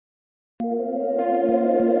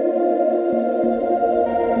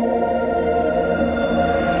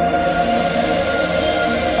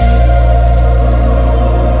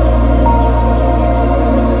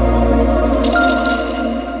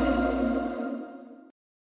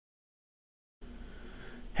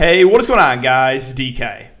Hey, what is going on, guys?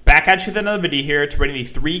 DK. Back at you with another video here to bring the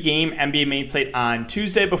 3-game NBA main slate on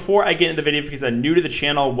Tuesday. Before I get into the video, if you're new to the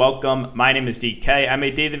channel, welcome. My name is DK. I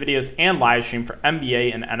make daily videos and live stream for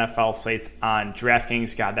NBA and NFL slates on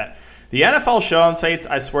Draftkings. The NFL showdown slates,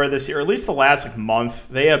 I swear this year, or at least the last month,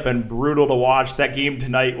 they have been brutal to watch. That game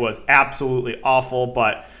tonight was absolutely awful,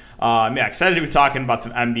 but excited to be talking about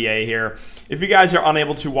some NBA here. If you guys are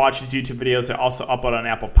unable to watch these YouTube videos, I also upload on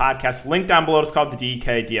Apple Podcasts. Link down below is called the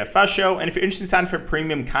DK DFS Show. And if you're interested in signing for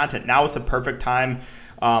premium content, now is the perfect time.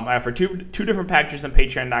 I offer two different packages on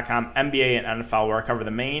Patreon.com, NBA and NFL, where I cover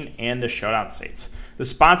the main and the showdown slates. The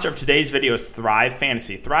sponsor of today's video is Thrive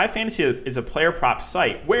Fantasy. Thrive Fantasy is a player prop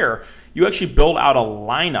site where you actually build out a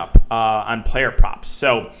lineup on player props.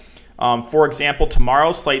 So, for example,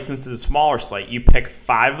 tomorrow's slate, since it's a smaller slate, you pick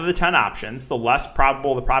 5 of the 10 options. The less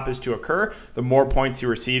probable the prop is to occur, the more points you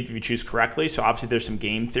receive if you choose correctly. So obviously there's some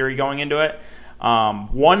game theory going into it.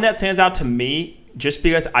 One that stands out to me, just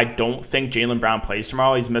because I don't think Jaylen Brown plays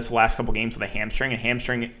tomorrow. He's missed the last couple games with a hamstring, and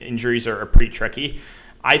hamstring injuries are pretty tricky.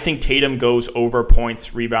 I think Tatum goes over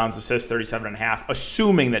points, rebounds, assists, 37.5,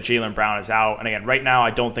 assuming that Jaylen Brown is out. And again, right now,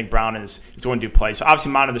 I don't think Brown is going to play. So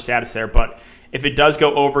obviously monitor the status there, but if it does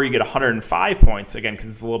go over, you get 105 points, again, because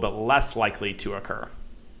it's a little bit less likely to occur.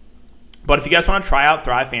 But if you guys want to try out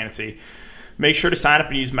Thrive Fantasy, make sure to sign up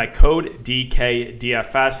and use my code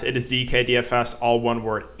DKDFS. It is DKDFS, all one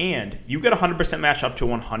word, and you get a 100% match up to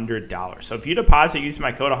 $100. So if you deposit using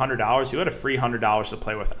my code $100, you get a free $100 to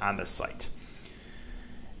play with on this site.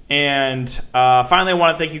 And finally, I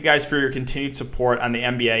want to thank you guys for your continued support on the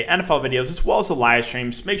NBA, NFL videos, as well as the live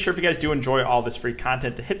streams. Make sure if you guys do enjoy all this free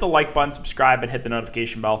content to hit the like button, subscribe, and hit the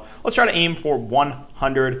notification bell. Let's try to aim for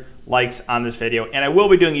 100 likes on this video. And I will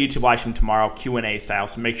be doing a YouTube live stream tomorrow, Q&A style,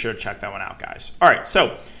 so make sure to check that one out, guys. All right,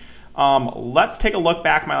 so let's take a look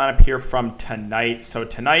back at my lineup here from tonight. So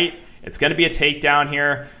tonight, it's going to be a takedown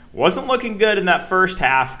here. Wasn't looking good in that first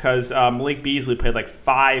half because Malik Beasley played like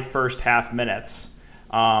 5 first-half minutes.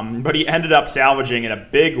 But he ended up salvaging in a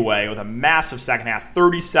big way with a massive second half,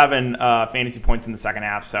 37 fantasy points in the second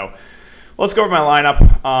half. So let's go over my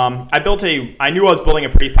lineup. I knew I was building a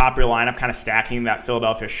pretty popular lineup, kind of stacking that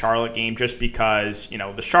Philadelphia-Charlotte game just because,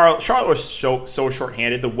 the Charlotte was so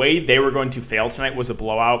shorthanded. The way they were going to fail tonight was a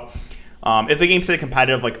blowout. If the game stayed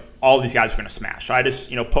competitive, like all these guys were going to smash. So I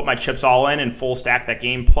just, put my chips all in and full stack that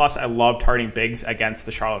game. Plus, I love targeting bigs against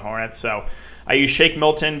the Charlotte Hornets. So I used Shake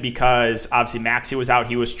Milton because obviously Maxey was out.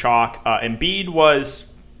 He was chalk. Embiid was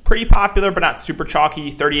pretty popular, but not super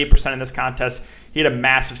chalky. 38% in this contest. He had a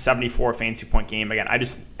massive 74 fantasy point game. Again, I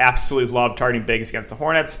just absolutely love targeting bigs against the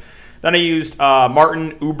Hornets. Then I used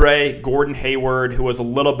Martin, Oubre, Gordon Hayward, who was a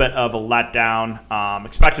little bit of a letdown.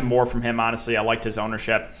 Expected more from him, honestly. I liked his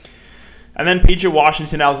ownership. And then PJ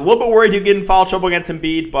Washington, I was a little bit worried he'd get in foul trouble against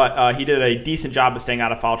Embiid, but he did a decent job of staying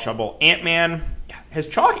out of foul trouble. Ant-Man, has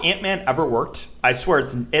chalk Ant-Man ever worked? I swear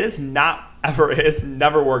it's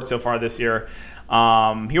never worked so far this year.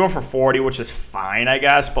 He went for 40, which is fine, I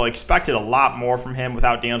guess, but expected a lot more from him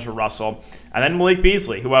without D'Angelo Russell. And then Malik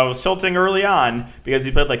Beasley, who I was tilting early on because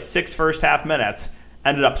he played like 6 first-half minutes,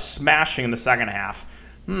 ended up smashing in the second half.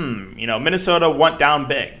 Minnesota went down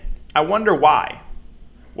big. I wonder why.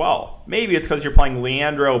 Well, maybe it's because you're playing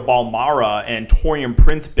Leandro Balmara and Taurean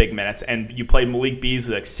Prince big minutes, and you played Malik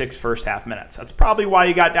Beasley like 6 first-half minutes. That's probably why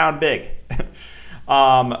you got down big.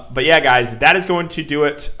 But yeah, guys, that is going to do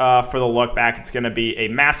it for the look back. It's going to be a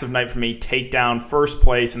massive night for me. Take down first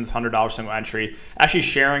place in this $100 single entry. Actually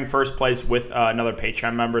sharing first place with another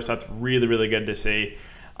Patreon member, so that's really, really good to see.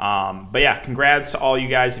 But yeah, congrats to all you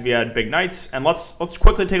guys if you had big nights. And let's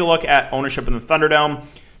quickly take a look at ownership in the Thunderdome.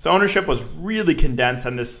 So ownership was really condensed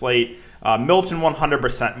on this slate. Milton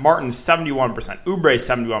 100%, Martin 71%, Oubre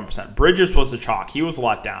 71%. Bridges was the chalk. He was a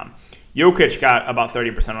lot down. Jokic got about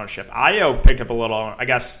 30% ownership. Ayo picked up a little. I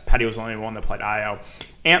guess Petty was the only one that played Ayo.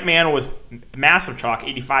 Ant-Man was massive chalk,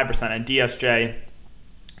 85%, and DSJ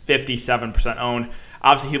 57% owned.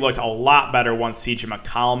 Obviously, he looked a lot better once CJ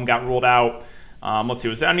McCollum got ruled out. Let's see,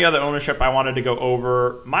 was there any other ownership I wanted to go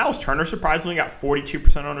over? Miles Turner surprisingly got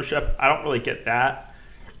 42% ownership. I don't really get that.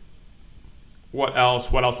 What else?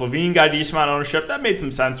 Levine got a decent amount of ownership. That made some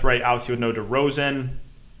sense, right? Obviously with no DeRozan.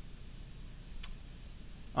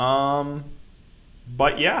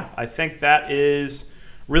 But yeah, I think that is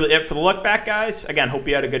really it for the look back, guys. Again, hope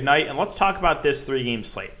you had a good night. And let's talk about this 3-game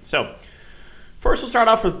slate. So first we'll start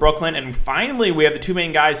off with Brooklyn. And finally, we have the 2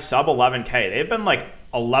 main guys sub 11K. They've been like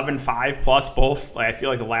 11.5 plus both, I feel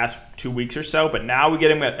like the last 2 weeks or so. But now we get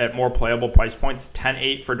them at more playable price points.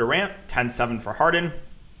 10.8 for Durant, 10.7 for Harden.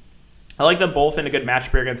 I like them both in a good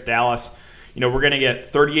matchup here against Dallas. we're going to get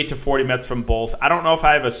 38 to 40 minutes from both. I don't know if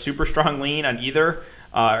I have a super strong lean on either,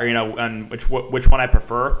 or on which one I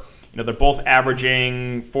prefer. They're both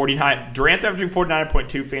averaging 49. Durant's averaging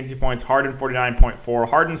 49.2 fantasy points. Harden 49.4.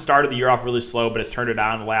 Harden started the year off really slow, but has turned it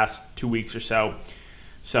on in the last 2 weeks or so.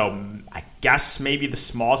 So I guess maybe the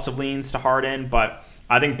smallest of leans to Harden, but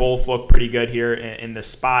I think both look pretty good here in this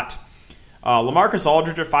spot. LaMarcus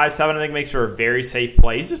Aldridge at 5'7", I think makes for a very safe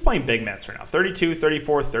play. He's just playing big minutes right now. 32,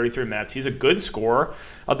 34, 33 minutes. He's a good scorer.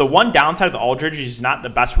 The one downside of the Aldridge is he's not the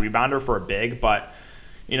best rebounder for a big, but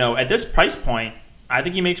at this price point, I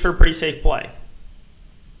think he makes for a pretty safe play.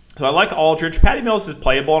 So I like Aldridge. Patty Mills is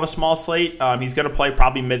playable on a small slate. He's going to play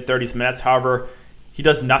probably mid-30s minutes. However, he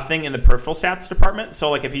does nothing in the peripheral stats department.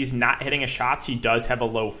 So if he's not hitting his shots, he does have a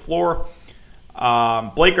low floor.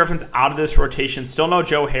 Blake Griffin's out of this rotation. Still no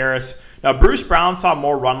Joe Harris. Now, Bruce Brown saw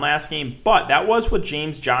more run last game, but that was with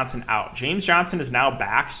James Johnson out. James Johnson is now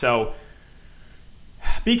back, so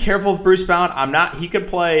be careful with Bruce Brown. He could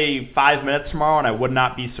play 5 minutes tomorrow, and I would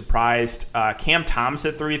not be surprised. Cam Thomas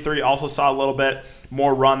at 3-3 also saw a little bit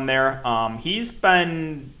more run there. He's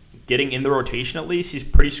been getting in the rotation at least. He's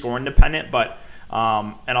pretty scoring dependent, but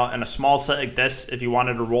in a small set like this, if you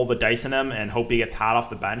wanted to roll the dice in him and hope he gets hot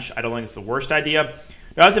off the bench, I don't think it's the worst idea.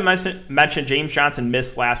 Now, as I mentioned, James Johnson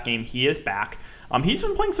missed last game. He is back. He's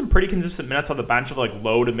been playing some pretty consistent minutes on the bench of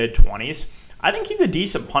low to mid-20s. I think he's a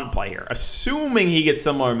decent punt play here, assuming he gets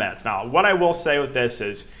similar minutes. Now, what I will say with this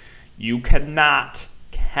is you cannot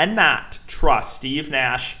trust Steve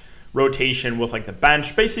Nash rotation with the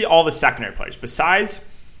bench, basically all the secondary players. Besides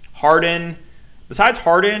Harden,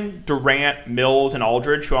 Durant, Mills, and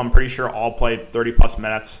Aldridge, who I'm pretty sure all played 30-plus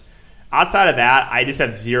minutes. Outside of that, I just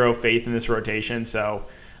have zero faith in this rotation, so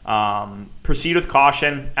proceed with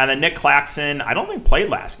caution. And then Nick Claxton, I don't think played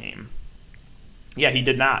last game. Yeah, he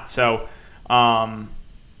did not. So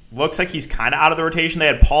looks like he's kind of out of the rotation. They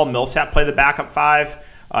had Paul Millsap play the backup 5.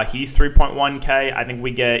 He's 3.1K. I think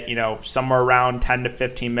we get somewhere around 10 to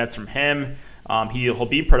 15 minutes from him. He'll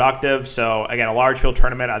be productive. So again, a large field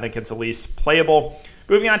tournament, I think it's at least playable.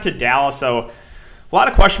 Moving on to Dallas. So a lot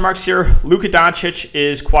of question marks here. Luka Doncic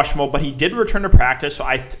is questionable, but he did return to practice, so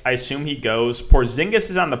I assume he goes. Porzingis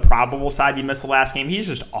is on the probable side. He missed the last game. He's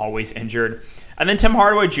just always injured. And then Tim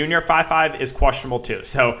Hardaway Jr., 5'5", is questionable too.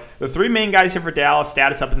 So the three main guys here for Dallas,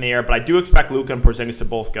 status up in the air, but I do expect Luka and Porzingis to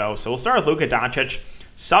both go. So we'll start with Luka Doncic,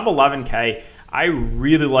 sub 11K. I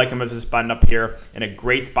really like him as a spend up here in a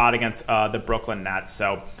great spot against the Brooklyn Nets.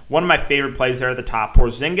 So one of my favorite plays there at the top.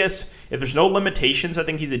 Porzingis, if there's no limitations, I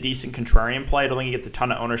think he's a decent contrarian play. I don't think he gets a ton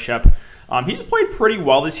of ownership. He's played pretty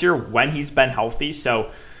well this year when he's been healthy.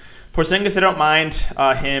 So Porzingis, I don't mind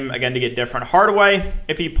him, again, to get different. Hardaway,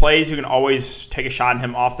 if he plays, you can always take a shot on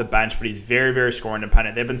him off the bench, but he's very, very scoring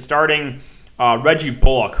dependent. They've been starting Reggie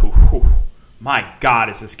Bullock, who my God,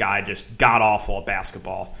 is this guy just god-awful at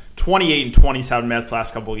basketball. 28 and 27 minutes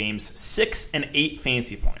last couple of games, 6 and 8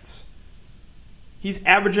 fantasy points. He's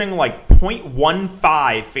averaging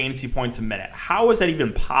 0.15 fantasy points a minute. How is that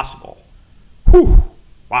even possible? Whew.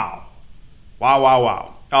 Wow.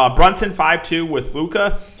 Brunson 5'2" with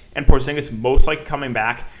Luka and Porzingis most likely coming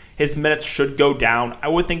back. His minutes should go down. I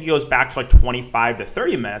would think he goes back to 25 to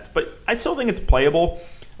 30 minutes, but I still think it's playable.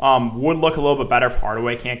 Would look a little bit better if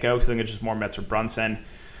Hardaway can't go because I think it's just more minutes for Brunson.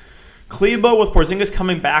 Kleba with Porzingis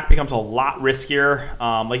coming back becomes a lot riskier.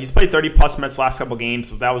 He's played 30-plus minutes last couple games,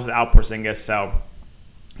 but that was without Porzingis, so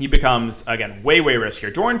he becomes, again, way, way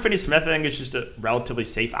riskier. Jordan Finney-Smith, I think, is just a relatively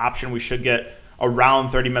safe option. We should get around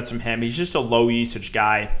 30 minutes from him. He's just a low-usage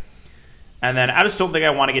guy. And then I just don't think I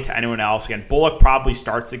want to get to anyone else. Again, Bullock probably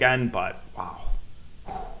starts again, but wow.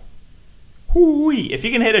 Whoo-wee. If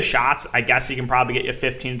he can hit his shots, I guess he can probably get you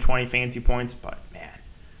 15 to 20 fantasy points, but man,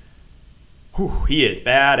 he is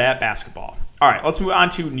bad at basketball. All right, let's move on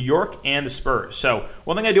to New York and the Spurs. So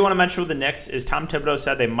one thing I do want to mention with the Knicks is Tom Thibodeau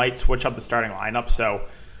said they might switch up the starting lineup, so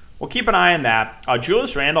we'll keep an eye on that.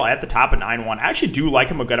 Julius Randle at the top at 9-1. I actually do like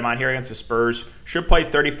him a good amount here against the Spurs. Should play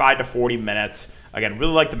 35 to 40 minutes. Again,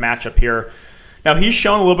 really like the matchup here. Now, he's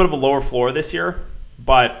shown a little bit of a lower floor this year,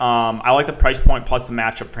 but I like the price point plus the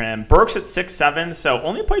matchup for him. Burks at 6'7", so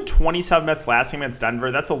only played 27 minutes last game against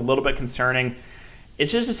Denver. That's a little bit concerning.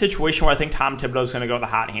 It's just a situation where I think Tom Thibodeau is going to go with a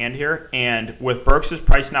hot hand here, and with Burks'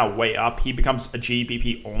 price now way up, he becomes a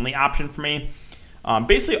GPP-only option for me.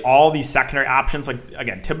 Basically, all these secondary options,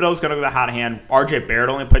 again, Thibodeau's going to go with a hot hand. RJ Barrett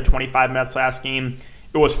only played 25 minutes last game.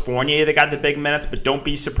 It was Fournier that got the big minutes, but don't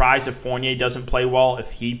be surprised if Fournier doesn't play well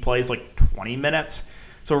if he plays 20 minutes.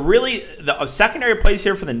 So really, the secondary plays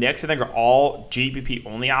here for the Knicks, I think, are all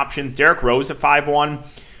GPP-only options. Derrick Rose at 5'1",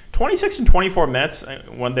 26 and 24 minutes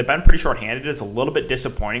when they've been pretty shorthanded is a little bit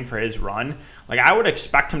disappointing for his run. Like, I would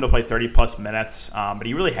expect him to play 30-plus minutes, but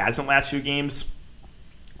he really hasn't last few games.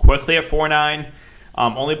 Quickly at 4.9.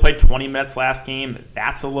 Only played 20 minutes last game.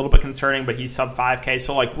 That's a little bit concerning, but he's sub 5K.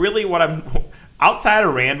 So, like, really outside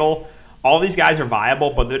of Randall, all these guys are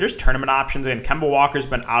viable, but they're just tournament options. And Kemba Walker's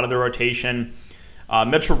been out of the rotation.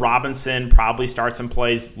 Mitchell Robinson probably starts and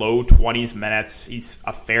plays low 20s minutes. He's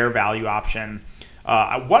a fair value option.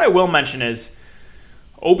 What I will mention is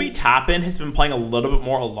Obi Toppin has been playing a little bit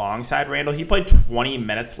more alongside Randall. He played 20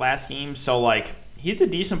 minutes last game, so, like, he's a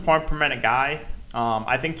decent point per minute guy.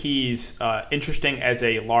 I think he's interesting as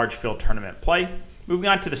a large field tournament play. Moving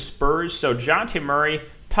on to the Spurs. So DeJounte Murray,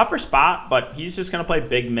 tougher spot, but he's just going to play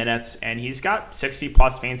big minutes, and he's got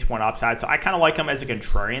 60-plus fantasy point upside. So I kind of like him as a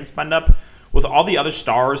contrarian spend up. With all the other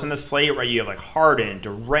stars in the slate, right? You have like Harden,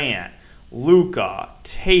 Durant, Luka,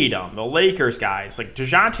 Tatum, the Lakers guys. Like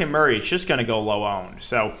DeJounte Murray is just going to go low owned.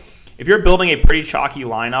 So if you're building a pretty chalky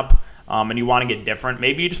lineup and you want to get different,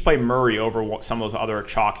 maybe you just play Murray over some of those other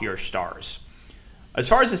chalkier stars. As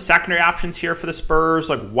far as the secondary options here for the Spurs,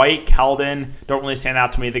 like White, Keldon, don't really stand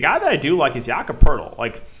out to me. The guy that I do like is Jakob Poeltl.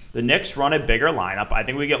 Like, the Knicks run a bigger lineup. I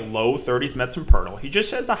think we get low 30s minutes from Poeltl. He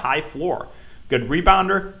just has a high floor. Good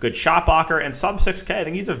rebounder, good shot blocker, and sub 6K. I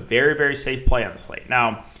think he's a very, very safe play on the slate.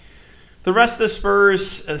 Now, the rest of the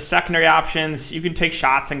Spurs, secondary options, you can take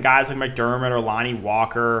shots on guys like McDermott or Lonnie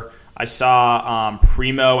Walker. I saw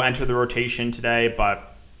Primo enter the rotation today,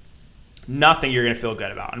 but nothing you're going to feel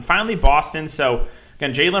good about. And finally, Boston. So,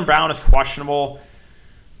 again, Jaylen Brown is questionable.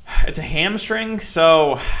 It's a hamstring,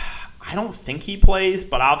 so I don't think he plays,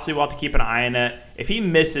 but obviously we'll have to keep an eye on it. If he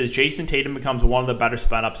misses, Jason Tatum becomes one of the better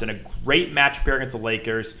spin-ups in a great matchup here against the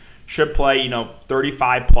Lakers. Should play,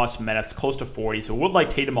 35-plus minutes, close to 40, so would like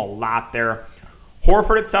Tatum a lot there.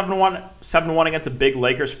 Horford at 7-1 against a big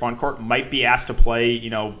Lakers front court might be asked to play,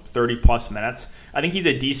 30-plus minutes. I think he's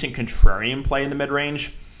a decent contrarian play in the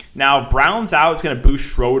mid-range. Now, Brown's out. It's going to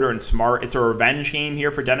boost Schroeder and Smart. It's a revenge game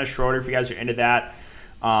here for Dennis Schroeder if you guys are into that.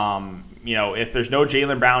 If there's no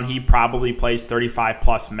Jaylen Brown, he probably plays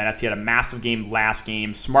 35-plus minutes. He had a massive game last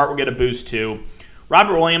game. Smart will get a boost too.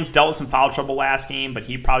 Robert Williams dealt with some foul trouble last game, but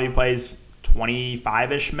he probably plays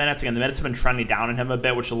 25-ish minutes. Again, the minutes have been trending down on him a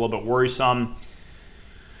bit, which is a little bit worrisome.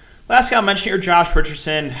 Last guy I'll mention here, Josh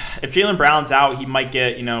Richardson. If Jaylen Brown's out, he might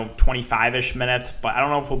get 25-ish minutes, but I don't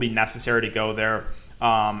know if it'll be necessary to go there.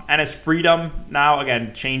 And his Freedom now,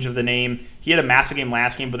 again, change of the name. He had a massive game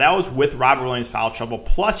last game, but that was with Robert Williams' foul trouble.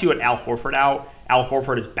 Plus, you had Al Horford out. Al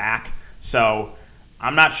Horford is back. So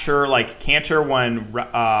I'm not sure. Like, Cantor, when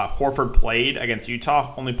Horford played against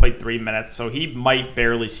Utah, only played 3 minutes. So he might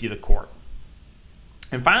barely see the court.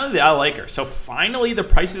 And finally, the LA Lakers. So finally, the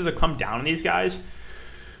prices have come down on these guys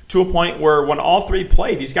to a point where when all three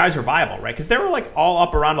play, these guys are viable, right? Because they were like all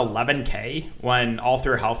up around 11K when all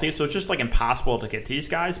three are healthy. So it's just like impossible to get these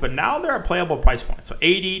guys. But now they're at playable price points. So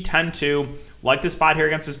 80, 10-2, like the spot here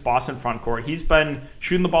against this Boston front court. He's been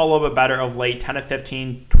shooting the ball a little bit better of late, 10 of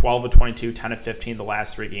 15, 12 of 22, 10 of 15 the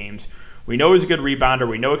last 3 games. We know he's a good rebounder.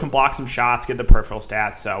 We know he can block some shots, get the peripheral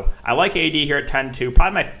stats. So I like AD here at 10-2.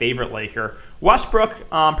 Probably my favorite Laker. Westbrook,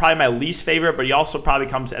 probably my least favorite, but he also probably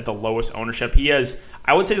comes at the lowest ownership. He has,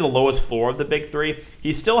 I would say, the lowest floor of the big three.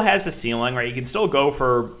 He still has a ceiling, right? He can still go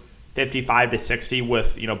for 55 to 60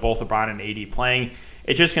 with both LeBron and AD playing.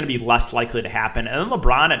 It's just going to be less likely to happen. And then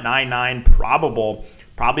LeBron at 9.9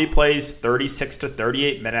 probably plays 36 to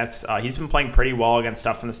 38 minutes. He's been playing pretty well against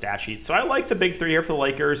stuff in the stat sheet. So I like the big three here for the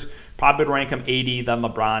Lakers. Probably would rank him AD, then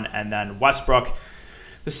LeBron, and then Westbrook.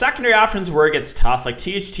 The secondary options where it gets tough, like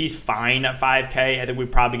THT's fine at 5K. I think we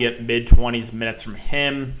probably get mid-20s minutes from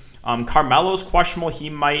him. Carmelo's questionable. He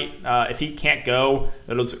might, if he can't go,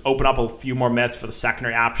 it'll open up a few more minutes for the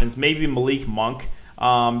secondary options. Maybe Malik Monk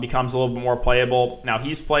becomes a little bit more playable. Now,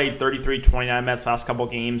 he's played 33, 29 minutes last couple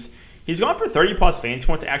games. He's gone for 30-plus fantasy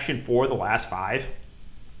points actually in 4 of the last 5.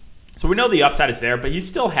 So we know the upside is there, but he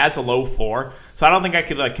still has a low floor. So I don't think I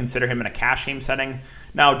could consider him in a cash game setting.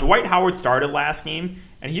 Now, Dwight Howard started last game,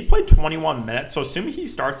 and he played 21 minutes. So assuming he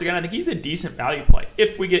starts again, I think he's a decent value play.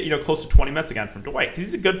 If we get close to 20 minutes again from Dwight, because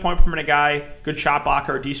he's a good point per minute guy, good shot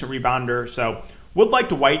blocker, decent rebounder. So would like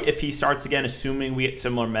Dwight if he starts again, assuming we get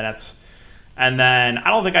similar minutes. And then I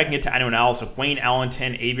don't think I can get to anyone else. Like Wayne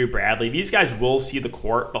Ellington, Avery Bradley. These guys will see the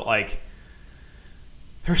court, but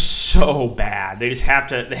they're so bad. They have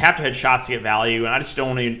to hit shots to get value, and I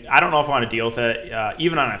don't know if I want to deal with it,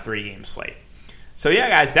 even on a 3-game slate. So yeah,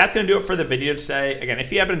 guys, that's going to do it for the video today. Again,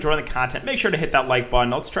 if you have been enjoying the content, make sure to hit that like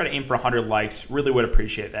button. Let's try to aim for 100 likes. Really would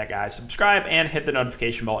appreciate that, guys. Subscribe and hit the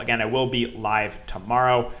notification bell. Again, I will be live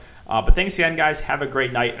tomorrow. But thanks again, guys. Have a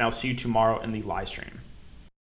great night, and I'll see you tomorrow in the live stream.